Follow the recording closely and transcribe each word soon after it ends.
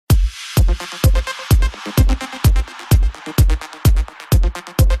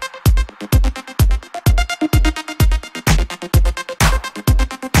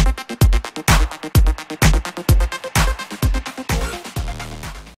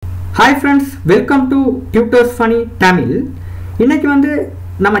Hi friends, welcome to Tutors Funny Tamil. இன்னைக்கு வந்து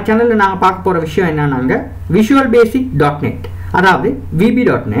நம்ம சேனல்ல நாங்க பார்க்க போற விஷயம் என்னன்னாங்க visualbasic.net அதாவது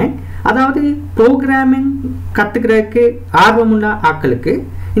vb.net அதாவது ப்ரோகிராமிங் கத்துக்கிறதுக்கு ஆர்வமுள்ள ஆட்களுக்கு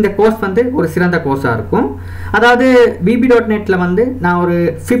இந்த கோர்ஸ் வந்து ஒரு சிறந்த கோர்ஸா இருக்கும். அதாவது vb.netல வந்து நான் ஒரு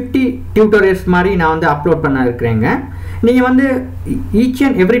 50 டியூட்டோரியல்ஸ் மாதிரி நான் வந்து அப்லோட் பண்ண இருக்கிறேங்க. நீங்க வந்து ஈச்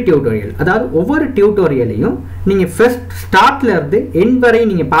அண்ட் எவ்ரி டியூட்டோரியல் அதாவது ஒவ்வொரு டியூட்டோரியலையும் நீங்க ஃபர்ஸ்ட் ஸ்டார்ட்ல இருந்து எண்ட் வரை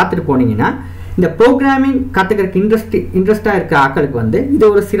நீங்க பார்த்துட்டு போனீங்கன்னா இந்த ப்ரோகிராமிங் கத்துக்கிறதுக்கு இன்ட்ரெஸ்டா இருக்க ஆட்களுக்கு வந்து இது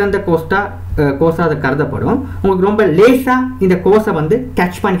ஒரு சிறந்த கோர்ஸா அது கருதப்படும். உங்களுக்கு ரொம்ப லேசா இந்த கோர்ஸை வந்து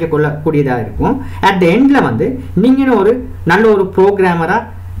டச் பண்ணிக்க கொள்ளக்கூடியதா இருக்கும். அட் த எண்ட்ல வந்து நீங்களும் ஒரு நல்ல ஒரு ப்ரோக்ராமரா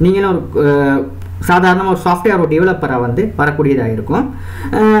நீங்களும் ஒரு சாதாரண ஒரு சாஃப்ட்வேர் ஒரு டெவலப்பரா வந்து வரக்கூடியதாக இருக்கும்.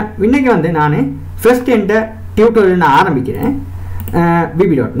 இன்னைக்கு வந்து நான் ஃபர்ஸ்ட் எண்ட டியூட்டோரியல் நான் ஆரம்பிக்கிறேன்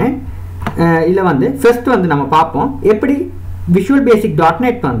vb.net. இதில் வந்து ஃபர்ஸ்ட் வந்து நம்ம பார்ப்போம் எப்படி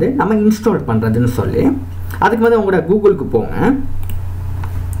visualbasic.net வந்து நம்ம இன்ஸ்டால் பண்ணுறதுன்னு சொல்லி. அதுக்கு வந்து உங்களோட கூகுளுக்கு போங்க.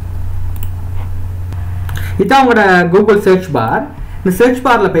 இதுதான் உங்களோட கூகுள் சர்ச் பார். இந்த சர்ச்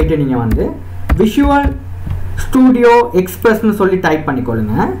பாரில் போயிட்டு நீங்கள் வந்து விஷுவல் ஸ்டூடியோ எக்ஸ்பிரஸ்ன்னு சொல்லி டைப்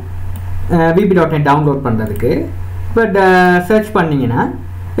பண்ணிக்கொள்ளுங்க vb.net டவுன்லோட் பண்ணுறதுக்கு. பட் சர்ச் பண்ணிங்கன்னா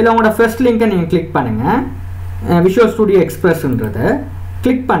இதில் உங்களோட ஃபர்ஸ்ட் லிங்கை நீங்கள் கிளிக் பண்ணுங்கள். விஷுவல் ஸ்டூடியோ எக்ஸ்பிரஸ்ன்றதை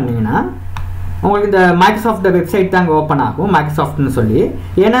கிளிக் பண்ணிங்கன்னா உங்களுக்கு இந்த மைக்ரோசாஃப்ட் வெப்சைட் தான் அங்கே ஓப்பன் ஆகும், மைக்ரோசாஃப்ட்னு சொல்லி.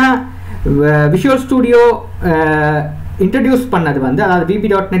 ஏன்னா விஷுவல் ஸ்டூடியோ இன்ட்ரடியூஸ் பண்ணது வந்து அதாவது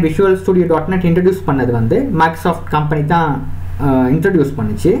vb.net விஷுவல் ஸ்டூடியோ.net இன்ட்ரடியூஸ் பண்ணது வந்து மைக்ரோசாஃப்ட் கம்பெனி தான் இன்ட்ரடியூஸ்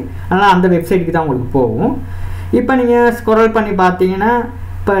பண்ணிச்சு. அதனால் அந்த வெப்சைட்டுக்கு தான் உங்களுக்கு போகும். இப்போ நீங்கள் ஸ்க்ரோல் பண்ணி பார்த்தீங்கன்னா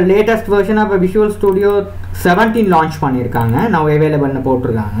இப்போ லேட்டஸ்ட் வெர்ஷனாக இப்போ விஷுவல் ஸ்டூடியோ 17 லான்ச் பண்ணியிருக்காங்க. நான் அவைலபிள்னு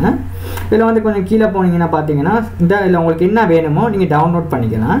போட்டிருக்காங்க. இதில் வந்து கொஞ்சம் கீழே போனீங்கன்னா பார்த்தீங்கன்னா இதில் உங்களுக்கு என்ன வேணுமோ நீங்கள் டவுன்லோட்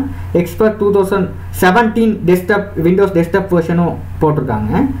பண்ணிக்கலாம். எக்ஸ்பர்ட் 2017 டெஸ்க்டாப் விண்டோஸ் டெஸ்க்டாப் வெர்ஷனும்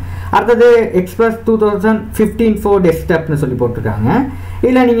போட்டிருக்காங்க. அடுத்தது எக்ஸ்பர்ட் 2015 4 டெஸ்க்டாப்னு சொல்லி போட்டிருக்காங்க.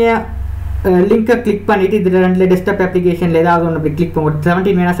 இதில் நீங்கள் லிங்கை கிளிக் பண்ணிவிட்டு இதில் ரெண்டில் டெஸ்க்டாப் அப்ளிகேஷனில் ஏதாவது ஒன்று அப்படி கிளிக் பண்ணி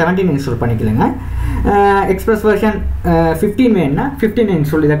 17 வேணால் 17 இன்ஸ்டால் பண்ணிக்கலங்க. எக்ஸ்பிரஸ் வெர்ஷன் 15 வேணுன்னா 15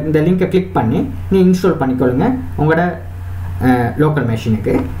 இன்ஸ்டால் இந்த லிங்கை கிளிக் பண்ணி நீங்கள் இன்ஸ்டால் பண்ணிக்கொள்ளுங்க உங்களோட லோக்கல்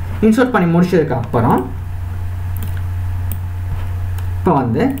மெஷினுக்கு. இன்ஸ்டால் பண்ணி முடிச்சதுக்கு அப்புறம்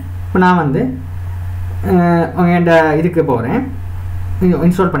இப்போ நான் வந்து என்கிட்ட இதுக்கு போகிறேன்.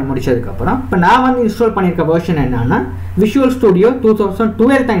 இன்ஸ்டால் பண்ணி முடிச்சதுக்கப்புறம் இப்போ நான் வந்து இன்ஸ்டால் பண்ணியிருக்க வெர்ஷன் என்னன்னா விஷுவல் ஸ்டூடியோ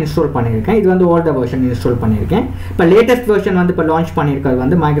 2012 தான் இன்ஸ்டால் பண்ணியிருக்கேன். இது வந்து ஓல்டர் வெர்ஷன் இன்ஸ்டால் பண்ணியிருக்கேன். இப்போ லேட்டஸ்ட் வெர்ஷன் வந்து இப்போ லான்ச் பண்ணியிருக்கிறது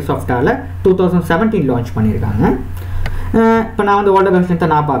வந்து மைக்ரோசாஃப்டால் 2017 லான்ச் பண்ணியிருக்காங்க. இப்போ நான் வந்து ஓல்டர் வெர்ஷன்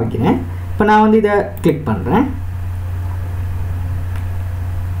தான் நான் பாவிக்கிறேன். இப்போ நான் வந்து இதை கிளிக் பண்ணுறேன்.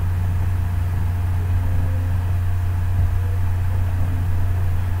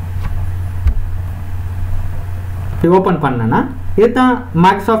 ஓப்பன் பண்ணேன்னா இதுதான்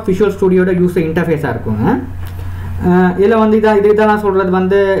மைக்ரோசாஃப்ட் விஷுவல் ஸ்டூடியோட யூசர் இன்டர்ஃபேஸாக இருக்குங்க. இதில் வந்து இதெல்லாம் சொல்கிறது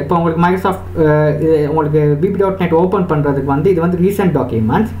வந்து இப்போ உங்களுக்கு மைக்ரோசாஃப்ட் உங்களுக்கு vb.net ஓப்பன் பண்ணுறதுக்கு வந்து இது வந்து ரீசெண்ட்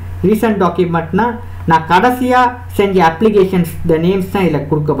டாக்குமெண்ட்னா நான் கடைசியாக செஞ்ச அப்ளிகேஷன்ஸ் த நேம்ஸ் தான் இதில்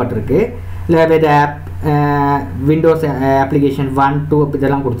கொடுக்கப்பட்டிருக்கு. இல்லை வித் விண்டோஸ் அப்ளிகேஷன் 1 2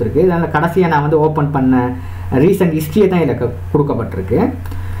 இதெல்லாம் கொடுத்துருக்கு. இதனால் கடைசியாக நான் வந்து ஓப்பன் பண்ண ரீசெண்ட் ஹிஸ்ட்ரியை தான் இதில் கொடுக்கப்பட்டிருக்கு.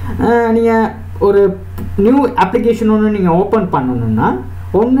 நீங்கள் ஒரு நியூ அப்ளிகேஷன் ஒன்று நீங்கள் ஓப்பன் பண்ணணுன்னா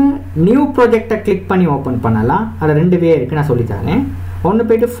ஒன்று நியூ ப்ராஜெக்டை கிளிக் பண்ணி ஓப்பன் பண்ணலாம். அதில் 2 வே இருக்குது, நான் சொல்லித்தரேன். ஒன்று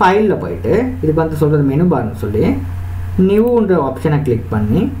போய்ட்டு ஃபைலில் போய்ட்டு இதுக்கு வந்து சொல்கிறது மெனு பார்னு சொல்லி நியூன்ற ஆப்ஷனை கிளிக்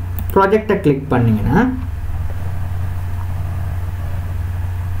பண்ணி ப்ராஜெக்டை கிளிக் பண்ணிங்கன்னா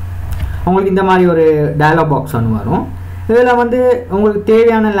உங்களுக்கு இந்த மாதிரி ஒரு டயலாக் பாக்ஸ் ஒன்று வரும். இதில் வந்து உங்களுக்கு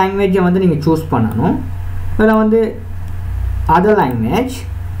தேவையான லாங்குவேஜை வந்து நீங்கள் சூஸ் பண்ணணும். இதில் வந்து அதர் லாங்குவேஜ்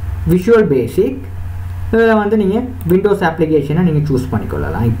விஷுவல் பேசிக் இதில் வந்து நீங்கள் விண்டோஸ் அப்ளிகேஷனை நீங்கள் சூஸ்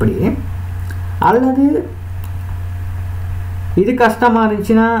பண்ணிக்கொள்ளலாம் இப்படி. அல்லது இது கஷ்டமாக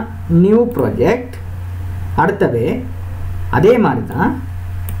இருந்துச்சுன்னா நியூ ப்ராஜெக்ட் அடுத்தவே அதே மாதிரி தான்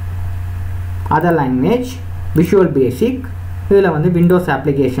அதர் லாங்குவேஜ் விஷுவல் பேசிக் இதில் வந்து விண்டோஸ்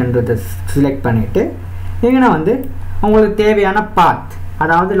அப்ளிகேஷன்றதை செலக்ட் பண்ணிவிட்டு நீங்கள் வந்து உங்களுக்கு தேவையான பாத்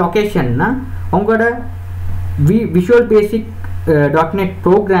அதாவது லொக்கேஷன்னா உங்களோட visualbasic.net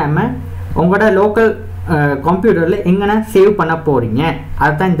ப்ரோக்ராமை உங்களோட லோக்கல் கம்ப்யூட்டரில் எங்கன்னா சேவ் பண்ண போகிறீங்க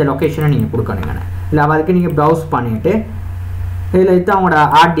அதுதான் இந்த லொக்கேஷனை நீங்கள் கொடுக்கணுங்கண்ணே. இல்லை அதுக்கு நீங்கள் ப்ரௌஸ் பண்ணிவிட்டு இதில் இதுதான் உங்களோட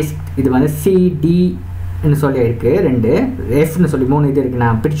ஹார்ட் டிஸ்க் இது வந்து CDன்னு சொல்லி இருக்குது 2 Fன்னு சொல்லி 3 இது இருக்குது.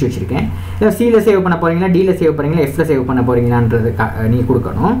 நான் பிடிச்சி வச்சுருக்கேன். இல்லை Cயில் சேவ் பண்ண போகிறீங்களா Dயில் சேவ் பண்ணுறீங்களா Fயில் சேவ் பண்ண போகிறீங்களான்றது நீங்கள்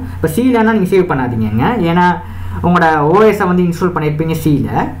கொடுக்கணும். இப்போ Cலன்னா நீங்கள் சேவ் பண்ணாதீங்க, ஏன்னா உங்களோட OSஐ வந்து இன்ஸ்டால் பண்ணியிருப்பீங்க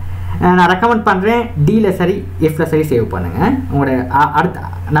Cயில். நான் ரெக்கமெண்ட் பண்ணுறேன் Dயில் சரி Fயில் சரி சேவ் பண்ணுங்கள் உங்களோட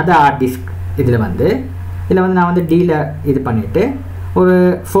அடுத்த ஹார்ட் டிஸ்க். இதில் வந்து நான் வந்து Dயில் இது பண்ணிவிட்டு ஒரு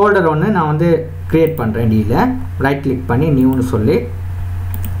ஃபோல்டர் ஒன்று நான் வந்து க்ரியேட் பண்ணுறேன். டியில் ரைட் கிளிக் பண்ணி நியூன்னு சொல்லி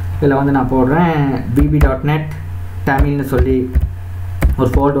இதில் வந்து நான் போடுறேன் bb.net தமிழ்னு சொல்லி ஒரு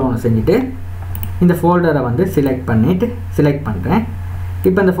ஃபோல்டர் ஒன்று செஞ்சுட்டு இந்த ஃபோல்டரை வந்து செலக்ட் பண்ணுறேன்.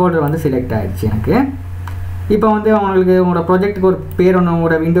 இப்போ இந்த ஃபோல்டர் வந்து செலக்ட் ஆகிடுச்சு எனக்கு. இப்போ வந்து உங்களுக்கு உங்களோட ப்ராஜெக்ட்டுக்கு ஒரு பேர் ஒன்று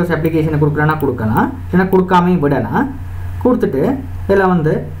உங்களோட விண்டோஸ் அப்ளிகேஷனை கொடுக்குறேன்னா கொடுக்கலாம், இல்லைன்னா கொடுக்காமையும் விடலாம். கொடுத்துட்டு இதில்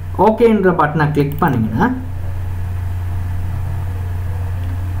வந்து ஓகேன்ற பட்டனை கிளிக் பண்ணிங்கன்னா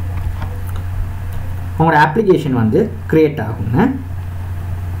உங்களோட அப்ளிகேஷன் வந்து க்ரியேட் ஆகுங்க.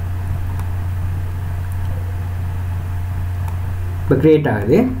 இப்போ க்ரியேட்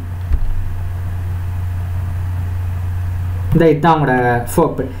ஆகுது. இதுதான்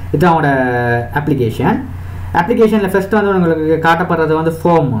உங்களோட அப்ளிகேஷனில் ஃபஸ்ட்டு வந்து உங்களுக்கு காட்டப்படுறது வந்து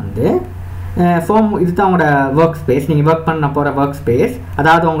ஃபார்ம் இதுதான் உங்களோட ஒர்க் ஸ்பேஸ். நீங்கள் ஒர்க் பண்ண போகிற ஒர்க் ஸ்பேஸ்,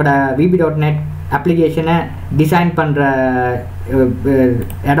 அதாவது உங்களோட bb.net அப்ளிகேஷனை டிசைன் பண்ணுற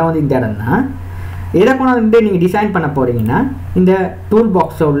இடம் வந்து இந்த இடம் தான். எதை கொண்டு நீங்கள் டிசைன் பண்ண போகிறீங்கன்னா இந்த டூல்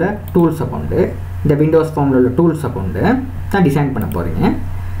பாக்ஸில் உள்ள டூல்ஸை கொண்டு, இந்த விண்டோஸ் ஃபார்மில் உள்ள டூல்ஸை கொண்டு தான் டிசைன் பண்ண போகிறீங்க.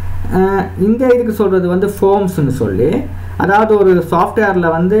 இந்த இதுக்கு சொல்கிறது வந்து ஃபார்ம்ஸ்னு சொல்லி, அதாவது ஒரு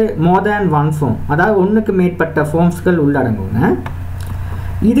சாஃப்ட்வேரில் வந்து மோர் தேன் ஒன் ஃபார்ம், அதாவது ஒன்றுக்கு மேற்பட்ட ஃபார்ம்ஸ்கள் உள்ளடங்குங்க.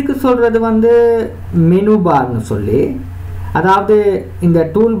 இதுக்கு சொல்கிறது வந்து மெனு பார்னு சொல்லி, அதாவது இந்த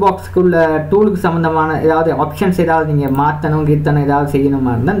டூல் பாக்ஸுக்குள்ள டூலுக்கு சம்மந்தமான ஏதாவது ஆப்ஷன்ஸ் ஏதாவது நீங்கள் மாற்றணும் ஏதாவது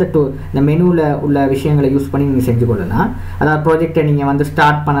செய்யணுமா இருந்தால் இந்த மெனுவில் உள்ள விஷயங்களை யூஸ் பண்ணி நீங்கள் செஞ்சு கொள்ளலாம். அதாவது ப்ராஜெக்டை நீங்கள் வந்து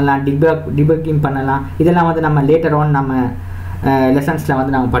ஸ்டார்ட் பண்ணலாம், டிபக்கிங் பண்ணலாம். இதெல்லாம் வந்து நம்ம லேட்டர் ஆன் நம்ம லெசன்ஸில்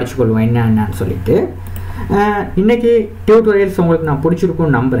வந்து நம்ம படிச்சுக்கொள்வோம் என்னன்னு சொல்லிட்டு. இன்றைக்கி டியூட்டோரியல்ஸ் உங்களுக்கு நான்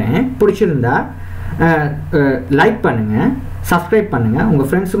பிடிச்சிருக்குன்னு நம்புகிறேன். பிடிச்சிருந்தா லைக் பண்ணுங்கள், சப்ஸ்கிரைப் பண்ணுங்கள், உங்கள்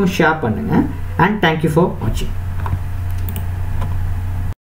ஃப்ரெண்ட்ஸுக்கும் ஷேர் பண்ணுங்கள். அண்ட் தேங்க்யூ ஃபார் வாட்சிங்.